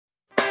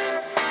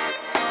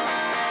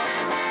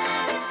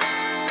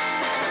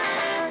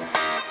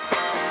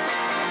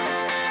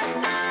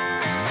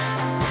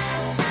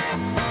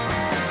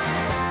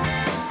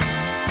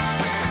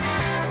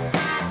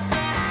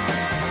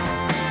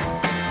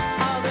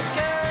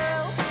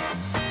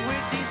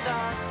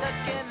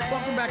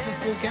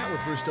Cat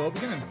with Bruce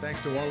Dovigan, and thanks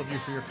to all of you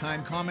for your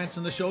kind comments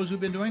on the shows we've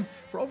been doing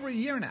for over a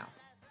year now.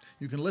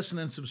 You can listen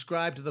and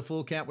subscribe to The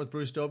Full Cat with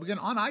Bruce Dovigan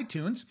on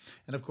iTunes,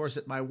 and of course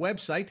at my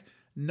website,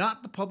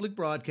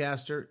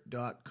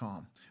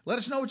 notthepublicbroadcaster.com. Let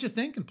us know what you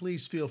think, and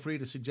please feel free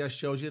to suggest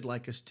shows you'd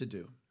like us to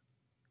do.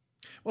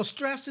 Well,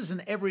 stress is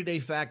an everyday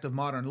fact of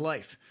modern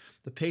life.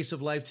 The pace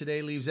of life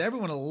today leaves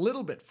everyone a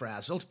little bit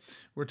frazzled.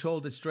 We're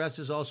told that stress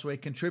is also a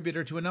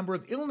contributor to a number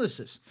of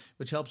illnesses,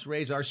 which helps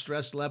raise our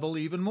stress level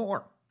even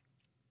more.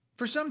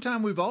 For some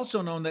time, we've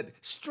also known that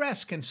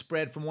stress can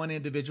spread from one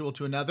individual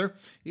to another,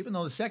 even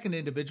though the second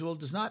individual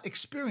does not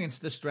experience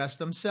the stress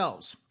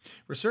themselves.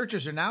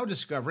 Researchers are now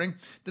discovering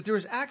that there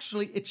is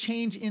actually a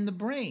change in the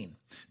brain.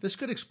 This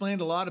could explain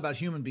a lot about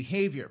human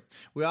behavior.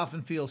 We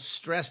often feel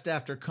stressed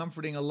after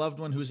comforting a loved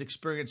one who's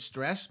experienced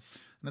stress,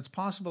 and it's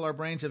possible our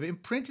brains have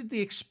imprinted the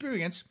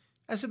experience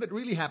as if it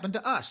really happened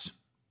to us.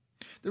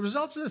 The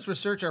results of this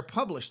research are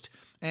published,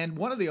 and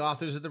one of the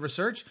authors of the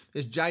research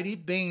is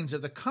Jaideep Bains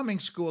of the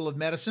Cummings School of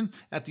Medicine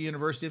at the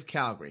University of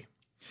Calgary.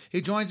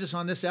 He joins us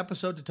on this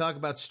episode to talk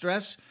about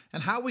stress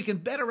and how we can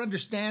better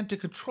understand to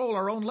control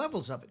our own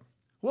levels of it.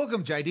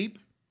 Welcome, Jaideep.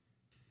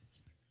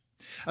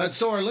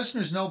 So our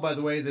listeners know, by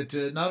the way, that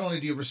not only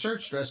do you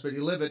research stress, but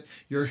you live it.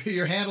 Your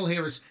handle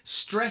here is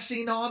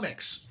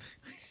Stressionomics.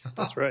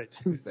 That's right.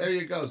 There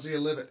you go. So you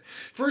live it.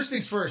 First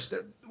things first,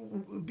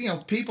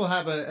 people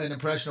have an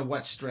impression of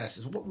what stress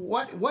is.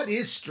 What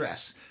is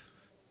stress?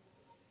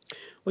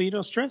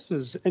 Well, stress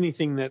is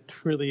anything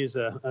that really is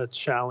a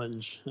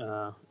challenge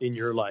in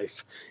your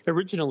life.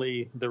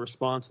 Originally, the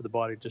response of the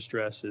body to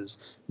stress is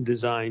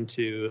designed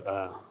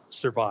to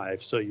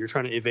survive. So you're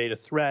trying to evade a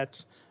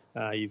threat.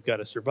 You've got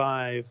to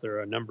survive. There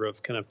are a number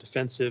of kind of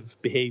defensive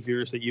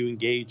behaviors that you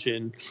engage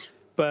in.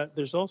 But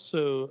there's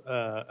also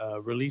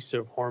a release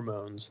of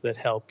hormones that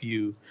help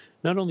you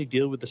not only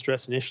deal with the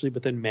stress initially,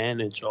 but then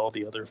manage all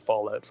the other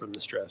fallout from the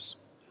stress.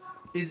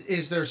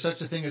 Is there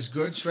such a thing as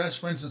good stress?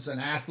 For instance, an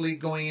athlete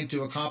going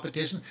into a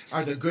competition,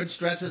 are there good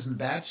stresses and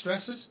bad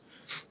stresses?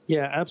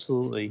 Yeah,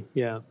 absolutely.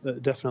 Yeah,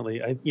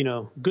 definitely.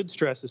 Good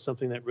stress is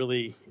something that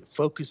really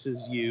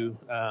focuses you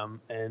with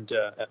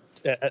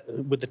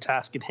the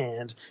task at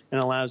hand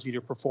and allows you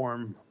to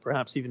perform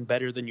perhaps even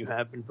better than you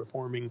have been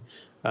performing.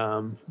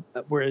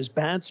 Whereas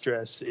bad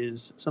stress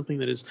is something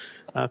that is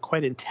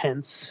quite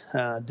intense,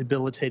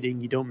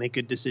 debilitating. You don't make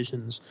good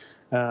decisions,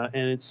 and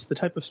it's the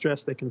type of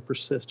stress that can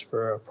persist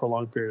for a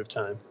prolonged period of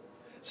time.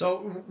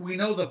 So we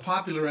know the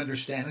popular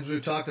understandings.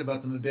 We've talked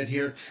about them a bit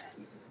here.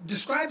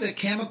 Describe the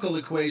chemical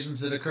equations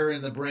that occur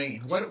in the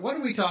brain. What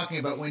are we talking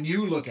about when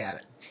you look at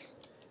it?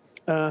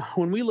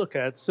 When we look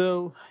at,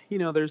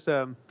 there's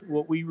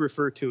what we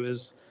refer to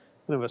as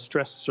kind of a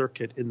stress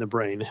circuit in the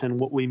brain. And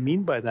what we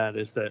mean by that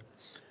is that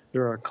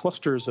there are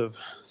clusters of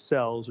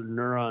cells or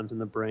neurons in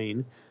the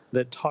brain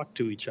that talk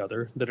to each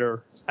other, that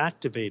are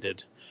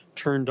activated,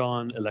 turned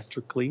on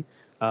electrically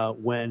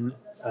when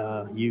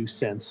you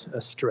sense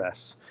a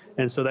stress.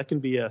 And so that can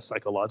be a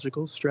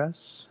psychological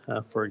stress.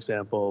 For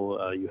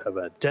example, you have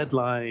a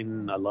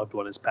deadline, a loved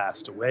one has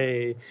passed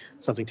away,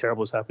 something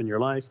terrible has happened in your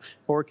life,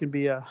 or it can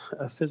be a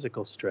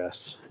physical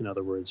stress. In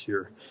other words,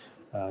 you're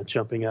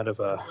jumping out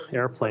of an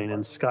airplane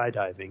and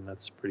skydiving.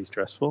 That's pretty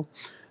stressful.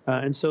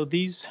 And so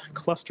these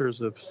clusters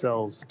of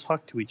cells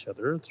talk to each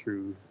other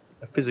through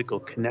physical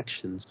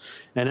connections.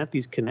 And at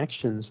these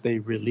connections, they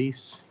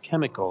release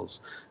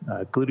chemicals.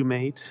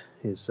 Glutamate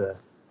is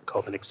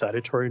called an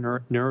excitatory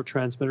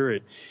neurotransmitter.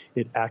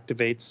 It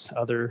activates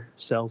other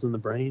cells in the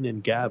brain.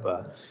 And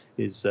GABA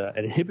is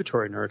an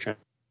inhibitory neurotransmitter,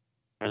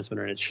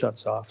 and it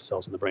shuts off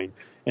cells in the brain.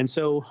 And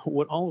so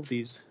what all of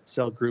these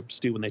cell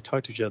groups do when they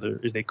talk to each other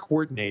is they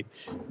coordinate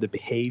the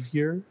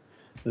behavior,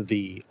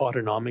 the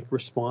autonomic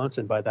response,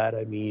 and by that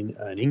I mean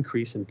an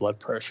increase in blood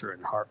pressure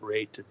and heart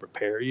rate to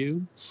prepare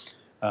you,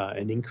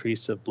 an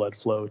increase of blood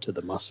flow to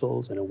the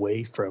muscles and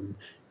away from,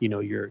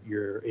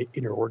 your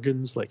inner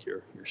organs like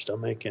your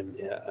stomach and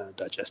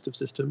digestive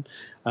system.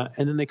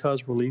 And then they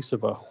cause release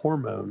of a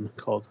hormone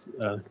called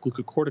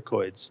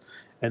glucocorticoids.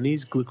 And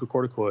these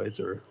glucocorticoids,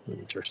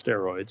 which are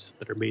steroids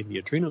that are made in the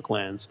adrenal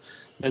glands,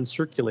 then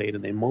circulate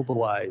and they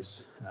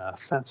mobilize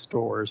fat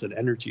stores and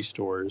energy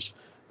stores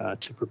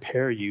to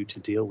prepare you to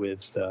deal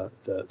with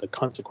the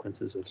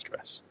consequences of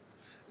stress.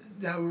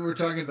 Now, we were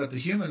talking about the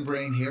human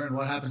brain here and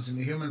what happens in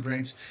the human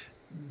brains.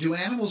 Do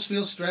animals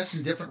feel stress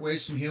in different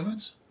ways from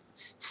humans?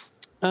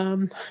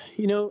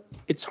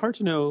 It's hard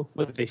to know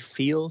whether they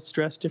feel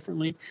stress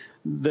differently.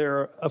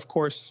 There, of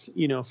course,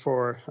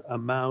 for a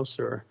mouse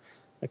or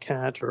a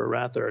cat or a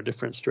rat, there are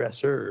different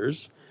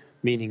stressors,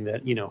 meaning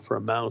that, for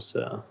a mouse,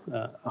 a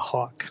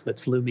hawk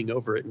that's looming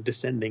over it and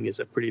descending is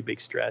a pretty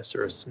big stress,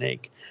 or a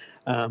snake.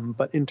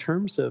 But in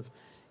terms of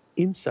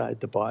inside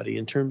the body,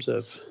 in terms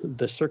of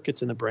the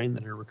circuits in the brain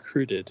that are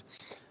recruited,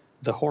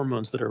 the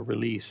hormones that are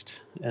released,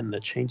 and the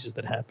changes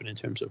that happen in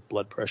terms of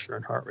blood pressure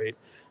and heart rate,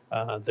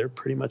 they're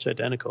pretty much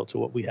identical to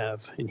what we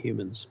have in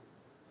humans.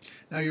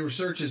 Now, your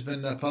research has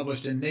been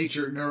published in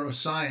Nature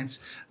Neuroscience.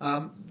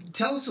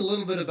 Tell us a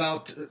little bit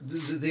about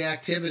the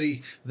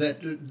activity the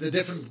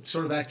different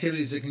sort of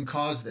activities that can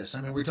cause this.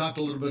 I mean, we talked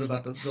a little bit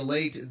about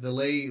the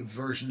lay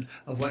version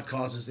of what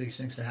causes these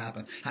things to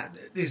happen.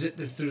 Is it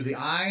through the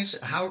eyes?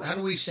 How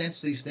do we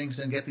sense these things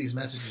and get these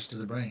messages to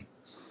the brain?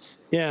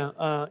 Yeah,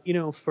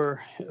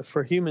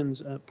 for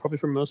humans, probably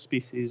for most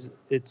species,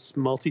 it's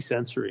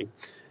multisensory.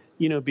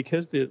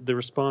 Because the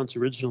response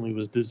originally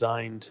was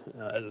designed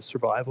as a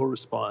survival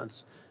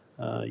response,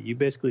 you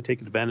basically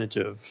take advantage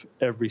of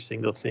every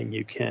single thing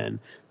you can.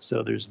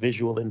 So there's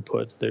visual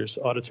input, there's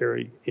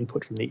auditory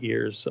input from the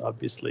ears,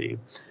 obviously.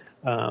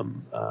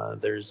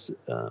 There's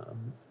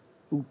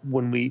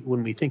when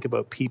we think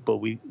about people,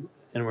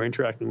 we're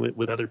interacting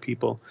with other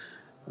people.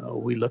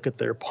 We look at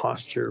their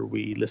posture,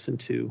 we listen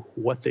to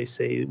what they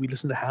say, we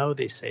listen to how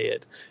they say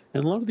it.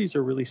 And a lot of these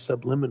are really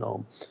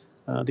subliminal.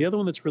 The other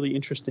one that's really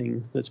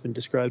interesting that's been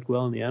described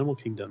well in the animal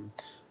kingdom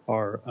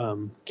are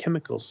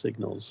chemical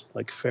signals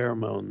like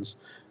pheromones.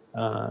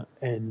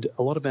 And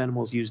a lot of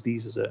animals use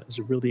these as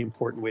a really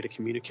important way to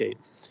communicate.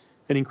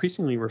 And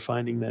increasingly we're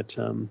finding that,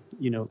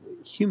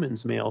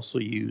 humans may also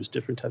use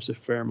different types of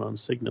pheromone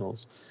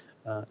signals.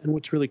 And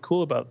what's really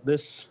cool about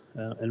this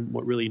and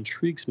what really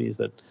intrigues me is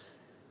that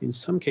in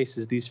some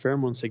cases, these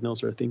pheromone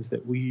signals are things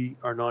that we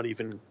are not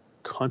even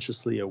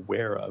consciously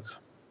aware of.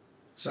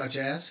 Such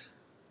as?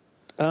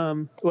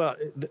 Well,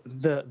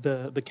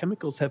 the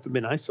chemicals haven't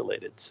been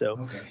isolated.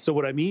 So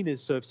what I mean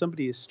is, so if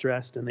somebody is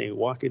stressed and they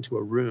walk into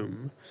a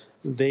room,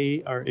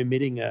 they are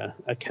emitting a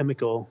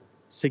chemical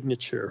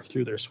signature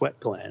through their sweat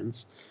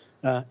glands,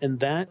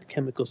 and that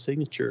chemical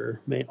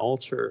signature may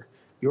alter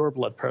your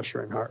blood pressure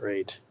and heart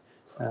rate,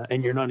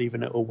 and you're not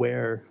even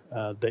aware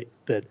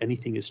that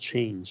anything has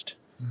changed.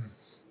 Mm.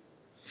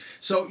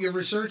 So your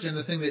research, and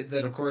the thing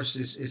that of course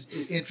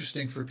is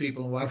interesting for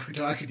people and why we're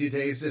talking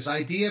today, is this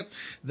idea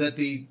that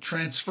the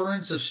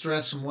transference of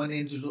stress from one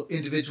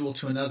individual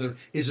to another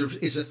is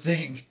a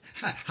thing.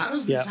 How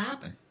does this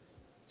happen?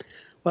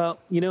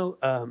 Well,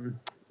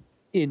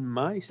 in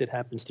mice, it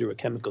happens through a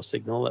chemical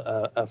signal,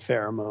 a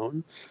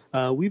pheromone.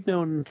 We've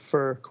known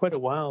for quite a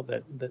while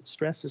that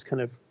stress is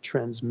kind of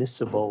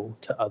transmissible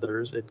to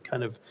others. It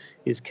kind of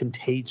is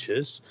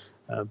contagious.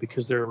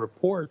 Because there are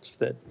reports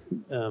that,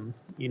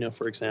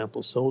 for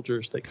example,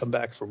 soldiers that come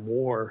back from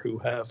war who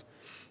have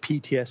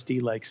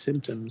PTSD-like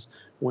symptoms,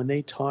 when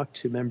they talk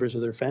to members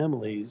of their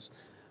families,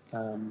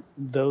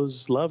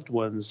 those loved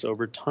ones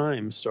over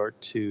time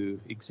start to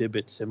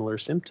exhibit similar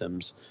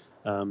symptoms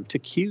to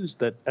cues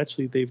that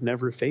actually they've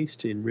never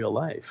faced in real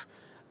life.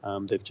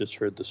 They've just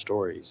heard the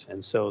stories.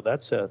 And so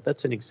that's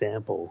an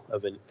example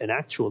of an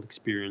actual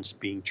experience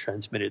being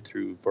transmitted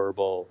through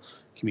verbal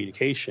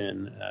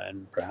communication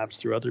and perhaps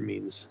through other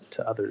means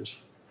to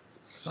others.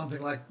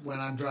 Something like when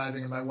I'm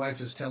driving and my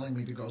wife is telling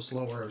me to go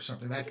slower or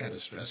something, that kind of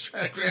stress.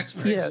 Right?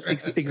 Yeah,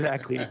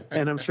 exactly.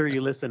 And I'm sure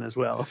you listen as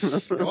well.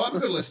 Oh, I'm a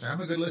good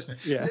listener.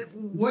 Yeah.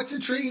 What's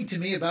intriguing to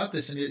me about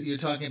this, and you're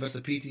talking about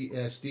the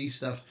PTSD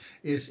stuff,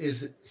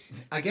 is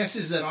I guess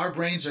that our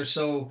brains are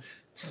so...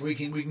 We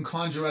can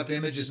conjure up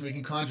images and we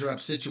can conjure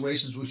up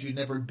situations which we've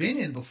never been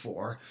in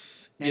before,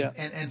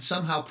 and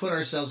somehow put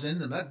ourselves in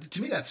them.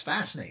 To me, that's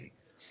fascinating.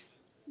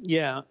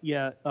 Yeah.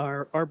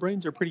 Our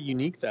brains are pretty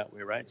unique that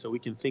way, right? So we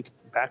can think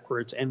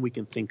backwards and we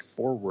can think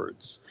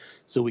forwards.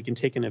 So we can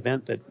take an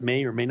event that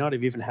may or may not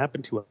have even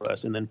happened to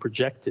us and then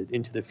project it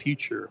into the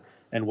future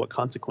and what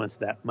consequence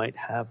that might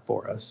have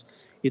for us.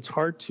 It's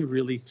hard to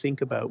really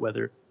think about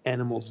whether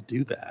animals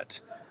do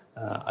that.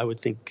 I would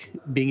think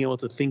being able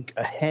to think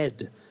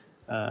ahead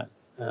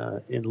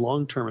in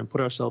long term and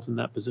put ourselves in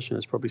that position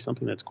is probably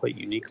something that's quite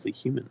uniquely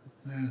human.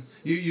 Yeah.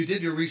 You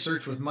did your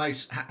research with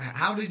mice.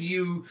 How did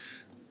you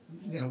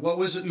what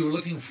was it you were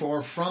looking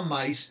for from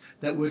mice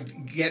that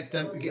would get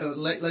them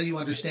let you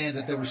understand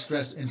that there was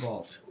stress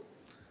involved?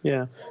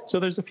 Yeah.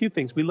 So there's a few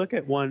things. We look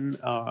at one,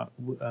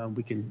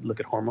 we can look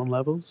at hormone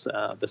levels.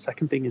 The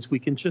second thing is we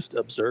can just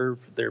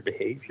observe their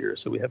behavior.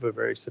 So we have a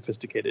very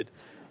sophisticated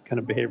kind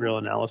of behavioral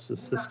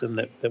analysis system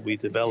that we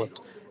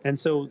developed. And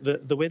so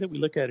the way that we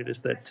look at it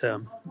is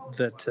that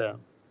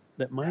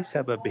mice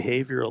have a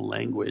behavioral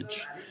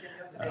language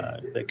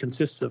that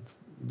consists of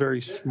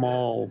very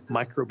small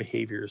micro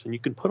behaviors. And you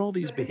can put all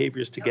these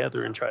behaviors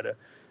together and try to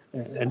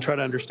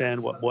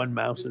understand what one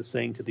mouse is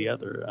saying to the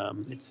other.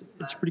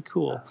 It's pretty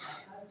cool.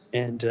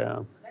 And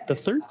the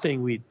third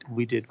thing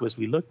we did was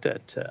we looked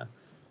at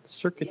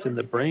circuits in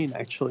the brain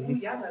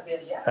actually,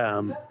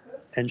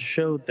 and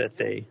showed that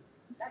they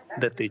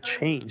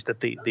changed, that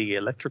the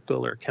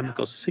electrical or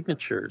chemical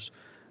signatures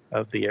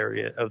of the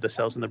area of the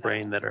cells in the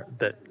brain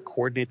that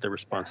coordinate the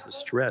response to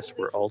stress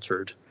were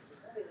altered.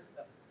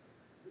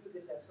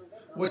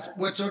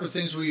 What sort of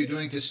things were you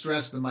doing to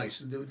stress the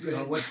mice?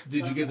 What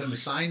did you give them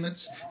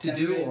assignments to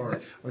do, or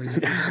did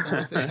you present them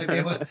with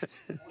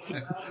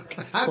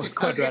things? How did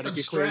you get them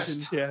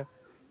stressed?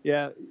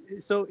 Yeah.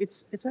 So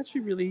it's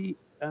actually really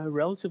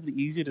relatively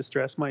easy to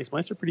stress mice.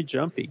 Mice are pretty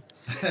jumpy.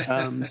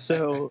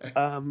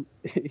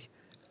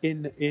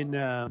 In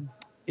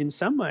in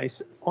some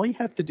mice, all you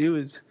have to do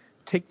is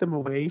take them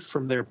away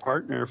from their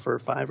partner for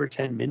 5 or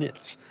 10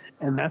 minutes,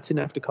 and that's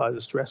enough to cause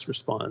a stress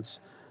response.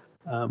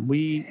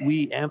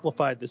 We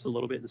amplified this a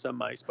little bit in some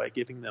mice by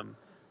giving them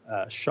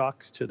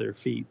shocks to their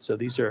feet. So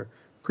these are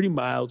pretty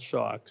mild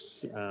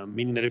shocks,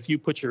 meaning that if you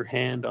put your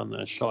hand on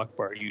the shock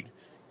bar,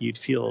 you'd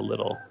feel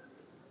a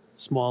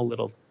small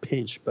little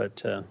pinch,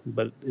 but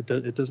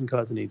it doesn't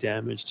cause any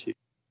damage to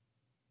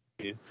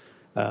you.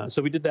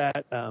 So we did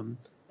that, and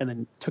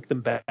then took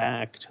them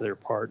back to their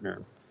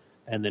partner.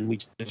 And then we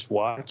just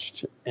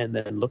watched and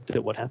then looked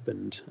at what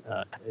happened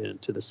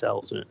to the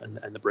cells and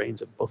the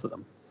brains of both of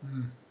them.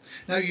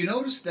 Now, you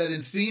noticed that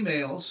in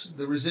females,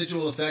 the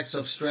residual effects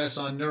of stress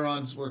on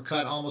neurons were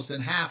cut almost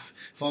in half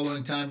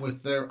following time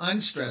with their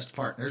unstressed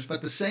partners,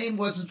 but the same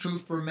wasn't true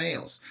for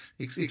males.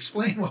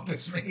 Explain what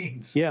this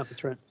means. Yeah,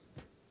 that's right.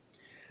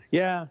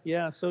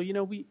 Yeah. So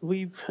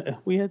we've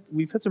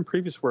had some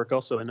previous work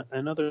also,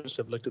 and others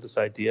have looked at this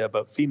idea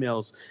about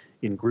females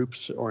in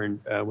groups or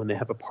when they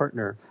have a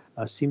partner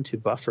seem to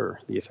buffer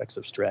the effects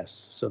of stress.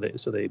 So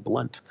they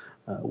blunt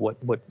what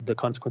the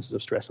consequences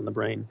of stress on the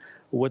brain.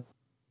 What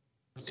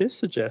this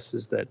suggests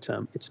is that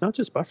it's not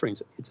just buffering;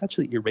 it's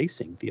actually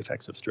erasing the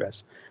effects of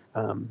stress.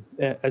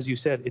 As you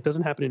said, it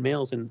doesn't happen in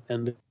males,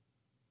 and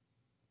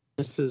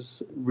this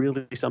is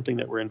really something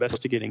that we're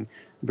investigating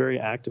very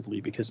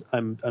actively because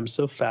I'm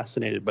so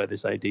fascinated by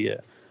this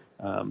idea.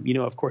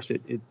 Of course,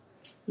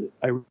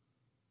 I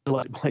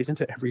realize it plays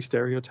into every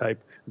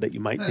stereotype that you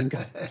might think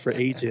of for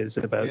ages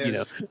about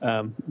yes.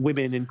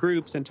 Women in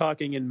groups and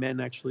talking, and men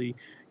actually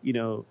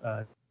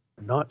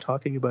not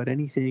talking about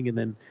anything. And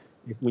then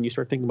when you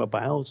start thinking about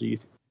biology, you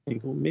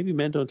think, well, maybe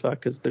men don't talk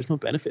because there's no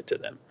benefit to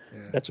them.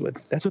 Yeah. That's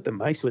what the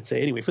mice would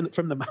say anyway.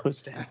 From the mouse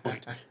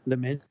standpoint,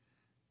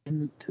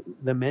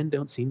 the men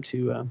don't seem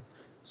to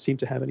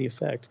have any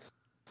effect.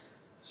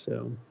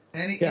 So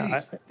I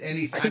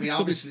mean,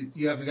 obviously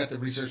you haven't got the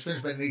research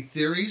finished, but any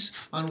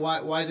theories on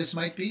why this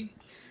might be?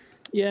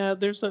 Yeah,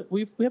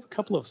 we have a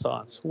couple of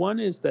thoughts. One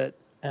is that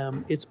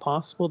it's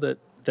possible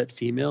that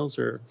females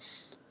are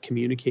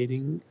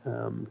communicating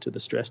to the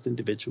stressed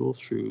individual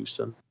through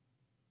some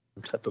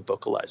type of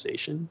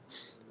vocalization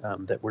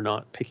that we're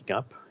not picking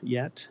up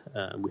yet.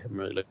 We haven't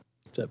really looked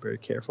at that very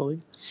carefully.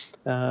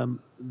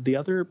 The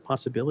other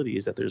possibility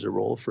is that there's a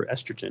role for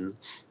estrogen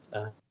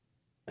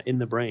in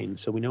the brain.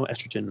 So we know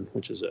estrogen,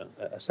 which is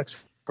a sex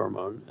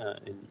hormone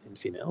in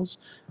females,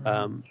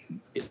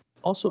 it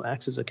also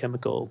acts as a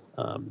chemical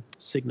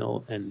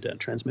signal and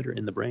transmitter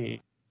in the brain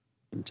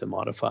to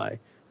modify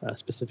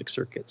specific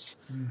circuits.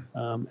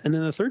 And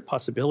then the third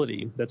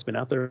possibility that's been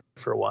out there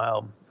for a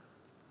while,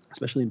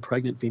 especially in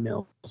pregnant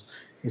females,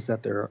 is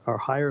that there are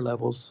higher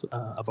levels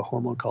of a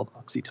hormone called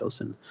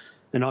oxytocin.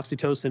 And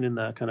oxytocin in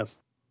the kind of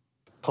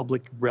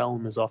public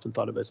realm is often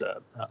thought of as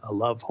a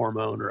love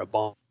hormone or a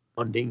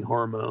bonding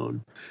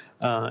hormone.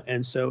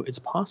 And so it's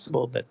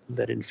possible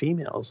that in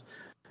females,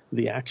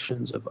 the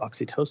actions of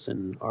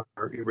oxytocin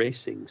are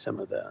erasing some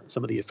of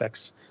the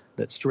effects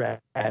that stress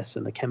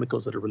and the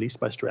chemicals that are released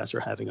by stress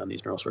are having on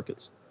these neural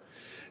circuits.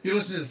 You're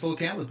listening to The Full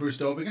Count with Bruce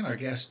Dobigan. Our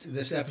guest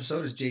this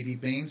episode is J.D.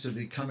 Baines of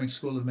the Cummings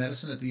School of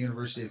Medicine at the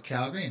University of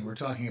Calgary, and we're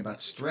talking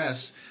about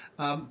stress.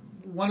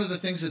 One of the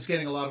things that's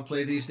getting a lot of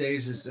play these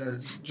days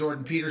is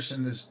Jordan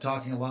Peterson is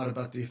talking a lot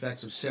about the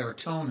effects of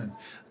serotonin.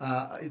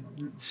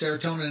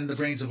 Serotonin in the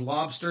brains of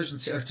lobsters and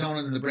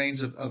serotonin in the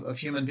brains of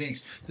human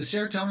beings. Does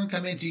serotonin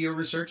come into your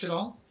research at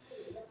all?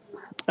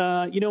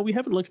 We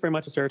haven't looked very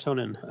much at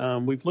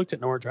serotonin. We've looked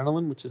at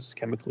noradrenaline, which is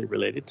chemically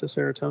related to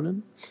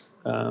serotonin.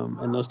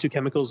 And those two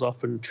chemicals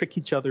often trick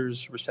each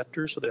other's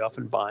receptors, so they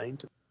often bind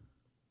to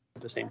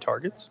the same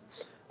targets.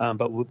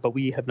 But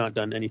we have not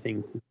done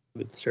anything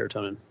with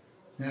serotonin.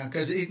 Yeah,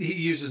 because he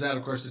uses that,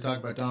 of course, to talk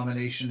about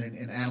domination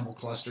in animal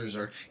clusters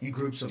or in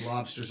groups of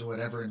lobsters or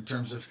whatever, in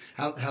terms of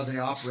how they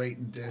operate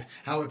and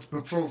how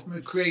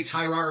it creates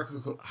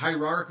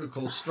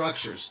hierarchical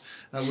structures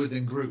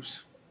within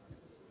groups.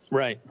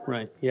 Right.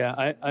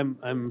 Yeah,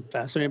 I'm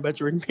fascinated by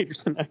Jordan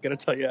Peterson. I got to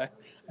tell you,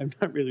 I've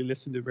not really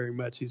listened to very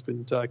much. He's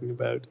been talking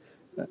about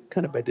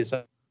kind of by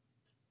design,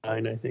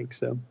 I think.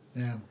 So.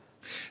 Yeah.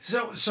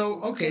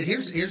 So okay.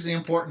 Here's the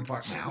important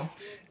part now.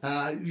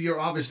 You're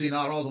obviously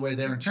not all the way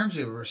there in terms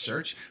of your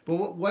research, but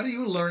what are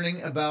you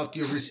learning about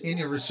in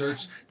your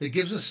research that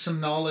gives us some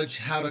knowledge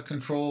how to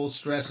control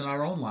stress in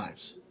our own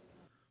lives?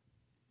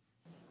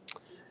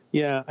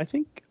 Yeah, I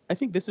think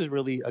this is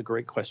really a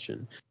great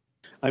question.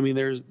 I mean,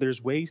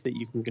 there's ways that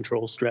you can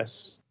control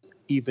stress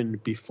even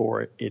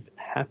before it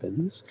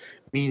happens,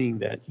 meaning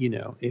that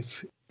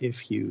if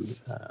you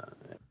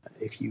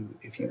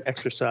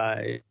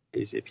exercise,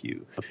 if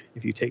you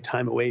take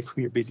time away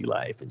from your busy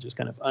life and just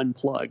kind of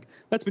unplug,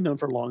 that's been known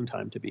for a long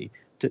time to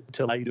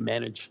allow you to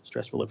manage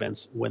stressful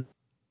events when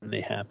they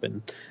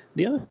happen.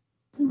 The other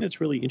thing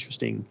that's really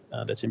interesting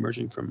that's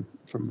emerging from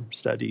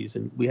studies,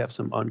 and we have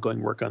some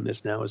ongoing work on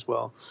this now as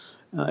well,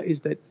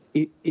 is that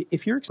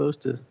if you're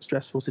exposed to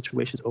stressful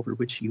situations over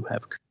which you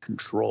have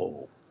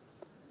control,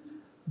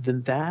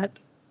 then that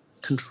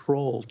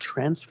control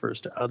transfers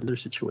to other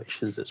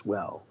situations as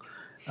well.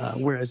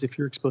 Whereas if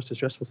you're exposed to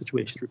stressful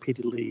situations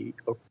repeatedly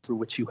over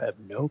which you have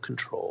no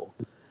control,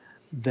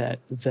 that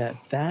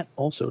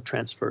also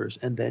transfers,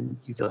 and then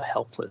you feel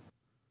helpless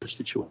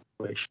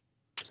situation.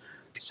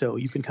 So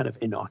you can kind of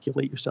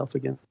inoculate yourself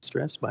against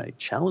stress by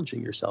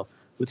challenging yourself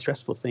with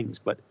stressful things,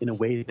 but in a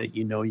way that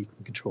you know you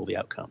can control the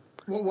outcome.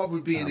 Well, what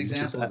would be an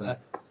example of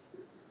that?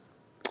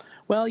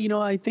 Well,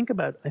 I think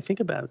about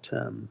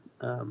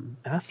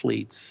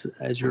athletes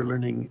as you're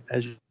learning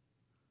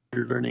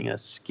a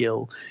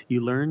skill.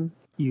 You learn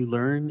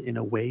in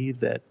a way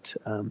that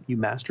you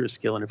master a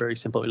skill in a very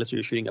simple way. Let's say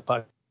you're shooting a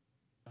puck.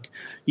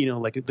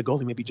 Like the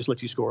goalie maybe just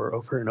lets you score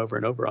over and over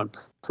and over on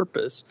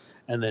purpose,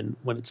 and then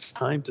when it's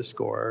time to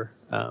score,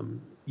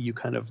 you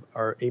kind of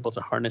are able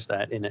to harness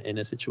that in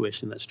a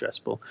situation that's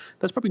stressful.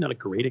 That's probably not a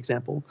great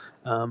example,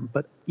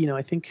 but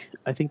I think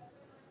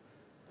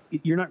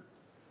you're not.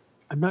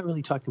 I'm not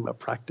really talking about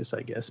practice,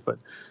 I guess, but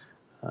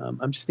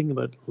I'm just thinking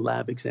about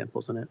lab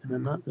examples in it, and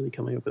I'm not really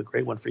coming up with a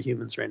great one for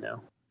humans right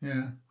now.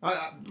 Yeah.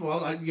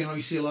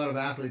 You see a lot of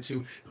athletes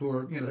who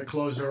are, they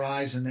close their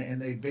eyes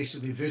and they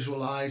basically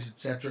visualize,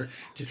 etc.,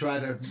 to try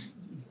to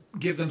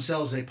give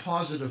themselves a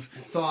positive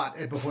thought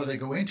before they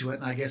go into it.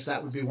 And I guess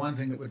that would be one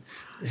thing that would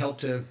help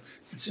to,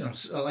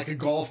 like a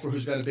golfer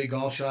who's got a big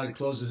golf shot, he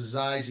closes his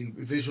eyes, he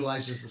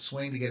visualizes the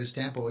swing to get his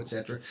tempo,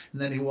 etc.,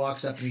 and then he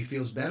walks up and he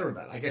feels better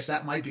about it. I guess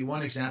that might be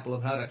one example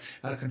of how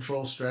to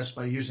control stress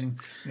by using,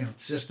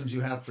 systems you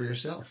have for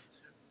yourself.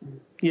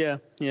 Yeah.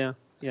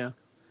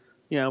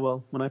 Yeah,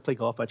 well, when I play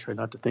golf, I try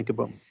not to think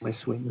about my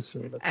swings. So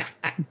that's.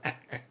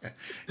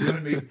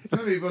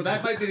 Well,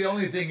 that might be the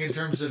only thing in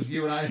terms of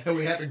you and I that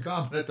we have in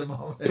common at the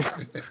moment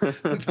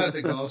about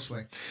the golf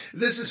swing.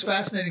 This is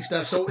fascinating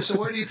stuff. So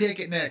where do you take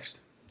it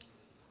next?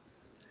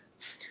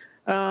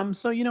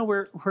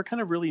 We're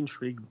kind of really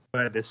intrigued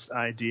by this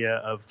idea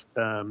of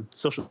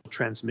social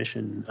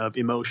transmission of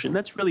emotion.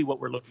 That's really what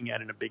we're looking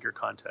at in a bigger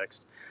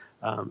context.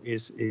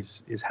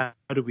 Is how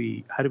do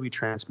we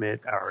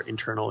transmit our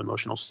internal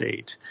emotional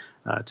state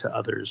to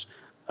others?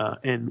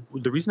 And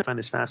the reason I find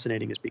this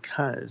fascinating is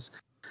because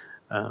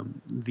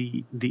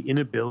the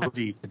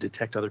inability to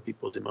detect other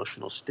people's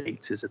emotional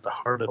states is at the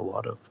heart of a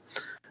lot of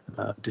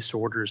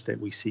disorders that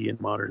we see in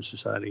modern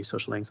society: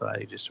 social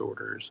anxiety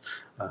disorders,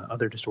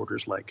 other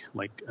disorders like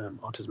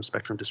autism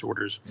spectrum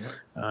disorders.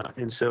 Yeah.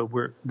 And so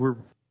we're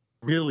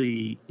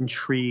really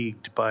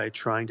intrigued by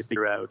trying to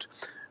figure out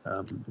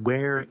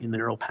where in the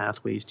neural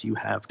pathways do you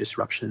have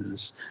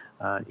disruptions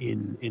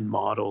in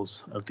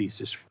models of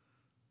these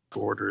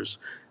disorders,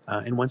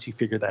 and once you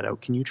figure that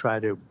out, can you try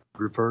to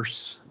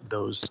reverse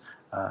those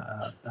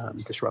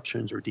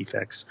disruptions or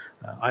defects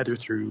either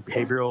through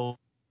behavioral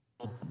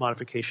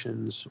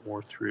modifications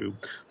or through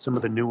some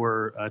of the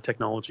newer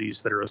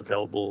technologies that are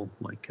available,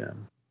 like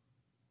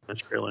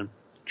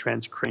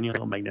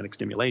transcranial magnetic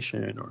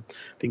stimulation or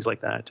things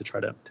like that, to try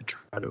to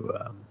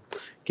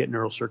get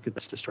neural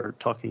circuits to start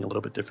talking a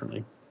little bit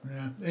differently.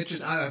 Yeah,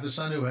 interesting. I have a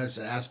son who has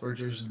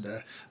Asperger's, and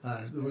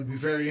would be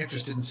very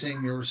interested in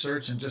seeing your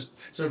research and just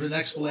sort of an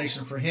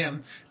explanation for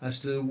him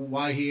as to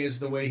why he is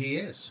the way he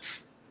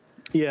is.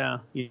 Yeah.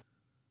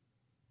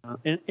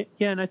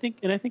 And I think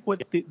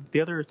what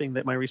the other thing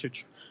that our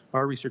research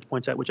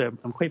points out, which I'm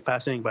quite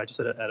fascinated by,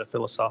 just at a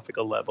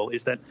philosophical level,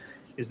 is that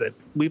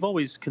we've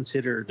always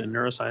considered, and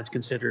neuroscience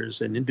considers,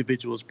 an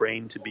individual's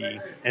brain to be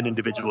an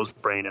individual's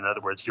brain. In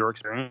other words, your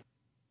experience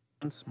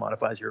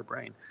modifies your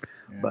brain.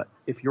 Yeah. But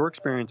if your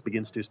experience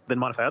begins to then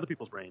modify other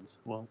people's brains,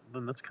 well,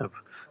 then it's kind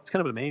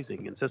of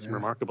amazing, and says some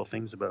remarkable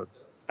things about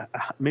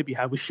maybe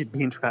how we should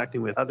be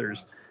interacting with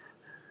others.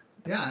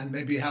 Yeah, and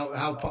maybe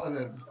how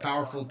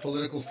powerful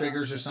political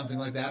figures or something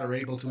like that are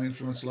able to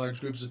influence large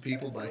groups of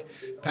people by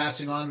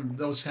passing on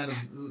those kind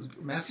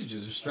of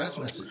messages or stress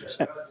messages.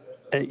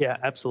 Yeah,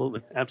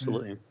 absolutely.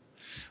 Yeah.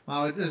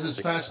 Wow, this is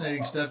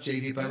fascinating stuff,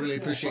 Jaydeep. I really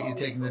appreciate you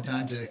taking the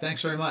time today.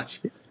 Thanks very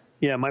much.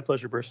 Yeah, my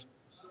pleasure, Bruce.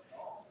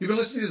 You've been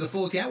listening to The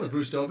Full Count with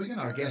Bruce Dobigan.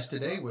 Our guest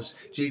today was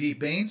Jaydeep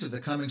Bains of the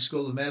Cummings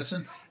School of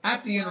Medicine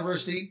at the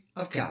University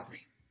of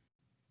Calgary.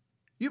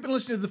 You've been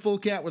listening to The Full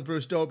Count with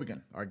Bruce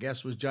Dobigan. Our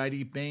guest was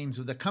Jaydeep Bains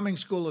of the Cummings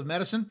School of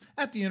Medicine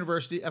at the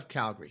University of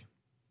Calgary.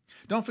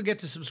 Don't forget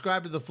to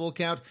subscribe to The Full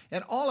Count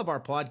and all of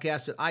our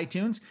podcasts at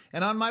iTunes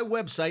and on my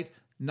website,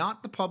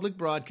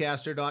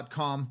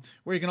 notthepublicbroadcaster.com,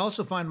 where you can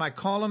also find my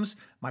columns,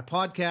 my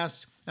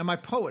podcasts, and my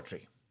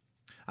poetry.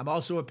 I'm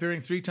also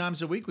appearing 3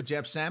 times a week with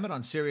Jeff Samet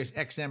on Sirius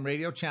XM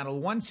Radio, Channel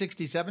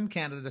 167,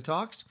 Canada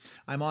Talks.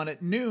 I'm on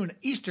at noon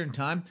Eastern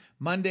Time,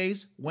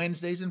 Mondays,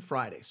 Wednesdays, and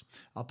Fridays.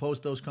 I'll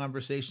post those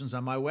conversations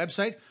on my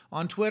website,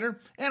 on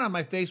Twitter, and on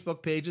my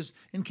Facebook pages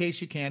in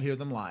case you can't hear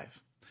them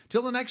live.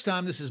 Till the next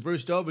time, this is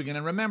Bruce Dobigan,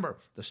 and remember,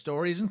 the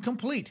story isn't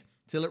complete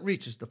till it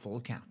reaches the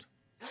full count.